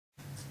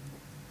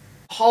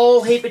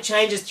whole heap of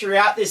changes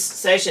throughout this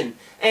session.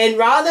 And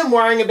rather than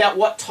worrying about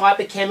what type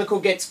of chemical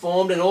gets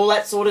formed and all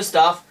that sort of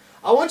stuff,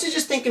 I want you to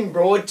just think in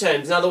broad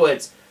terms. In other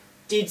words,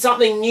 did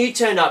something new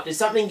turn up? Did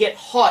something get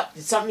hot?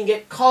 Did something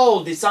get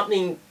cold? Did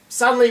something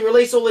suddenly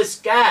release all this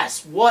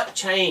gas? What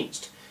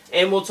changed?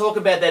 And we'll talk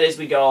about that as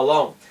we go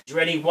along.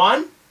 Ready?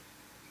 1,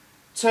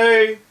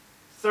 2,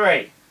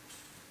 3.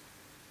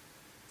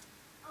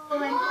 Oh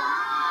my God.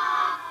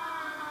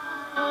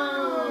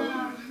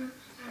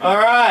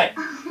 Alright.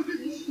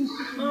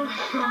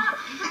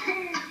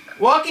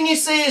 What can you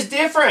see is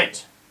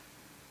different?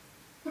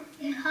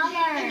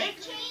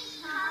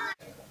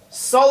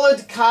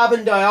 Solid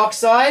carbon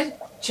dioxide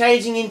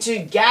changing into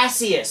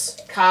gaseous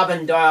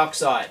carbon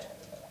dioxide.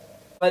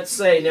 Let's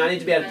see. Now I need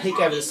to be able to peek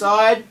over the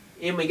side.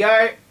 In we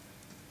go.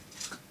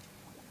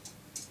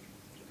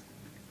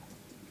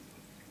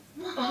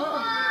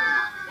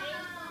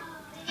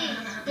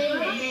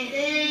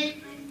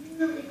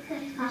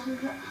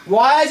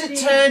 Why has it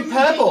turned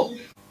purple?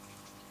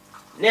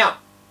 Now,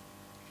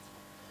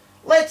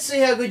 let's see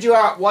how good you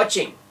are at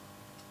watching.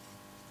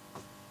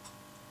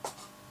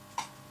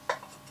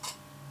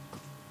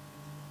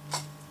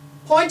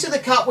 Point to the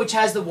cup which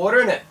has the water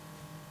in it.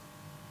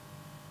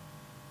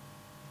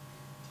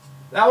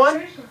 That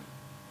one?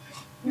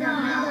 No.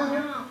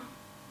 No.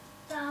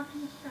 That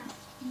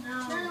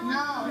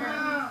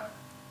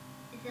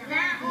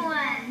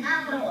one.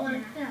 Not the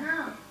one.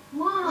 No.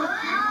 Whoa.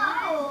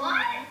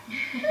 What?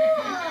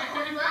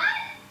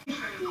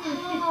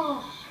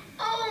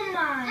 Oh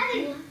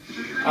my.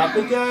 Up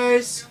it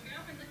goes.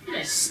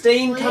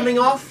 Steam coming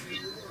off.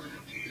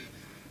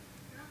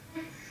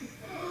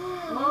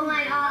 Oh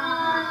my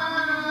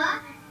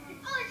God.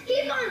 Oh, let's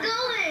keep on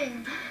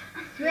going.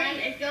 Let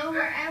it go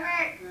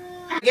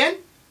forever. Again.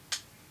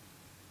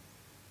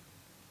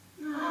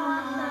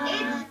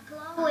 It's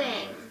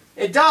glowing.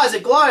 It does,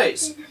 it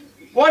glows.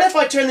 What if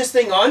I turn this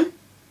thing on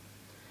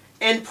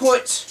and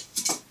put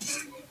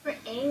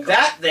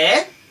that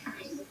there?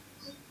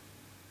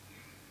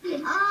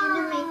 It's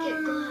gonna make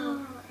it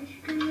glow.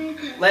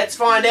 Let's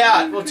find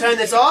out. We'll turn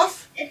this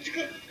off. It's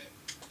gonna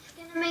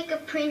make a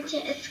print.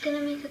 It's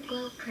gonna make a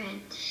glow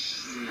print.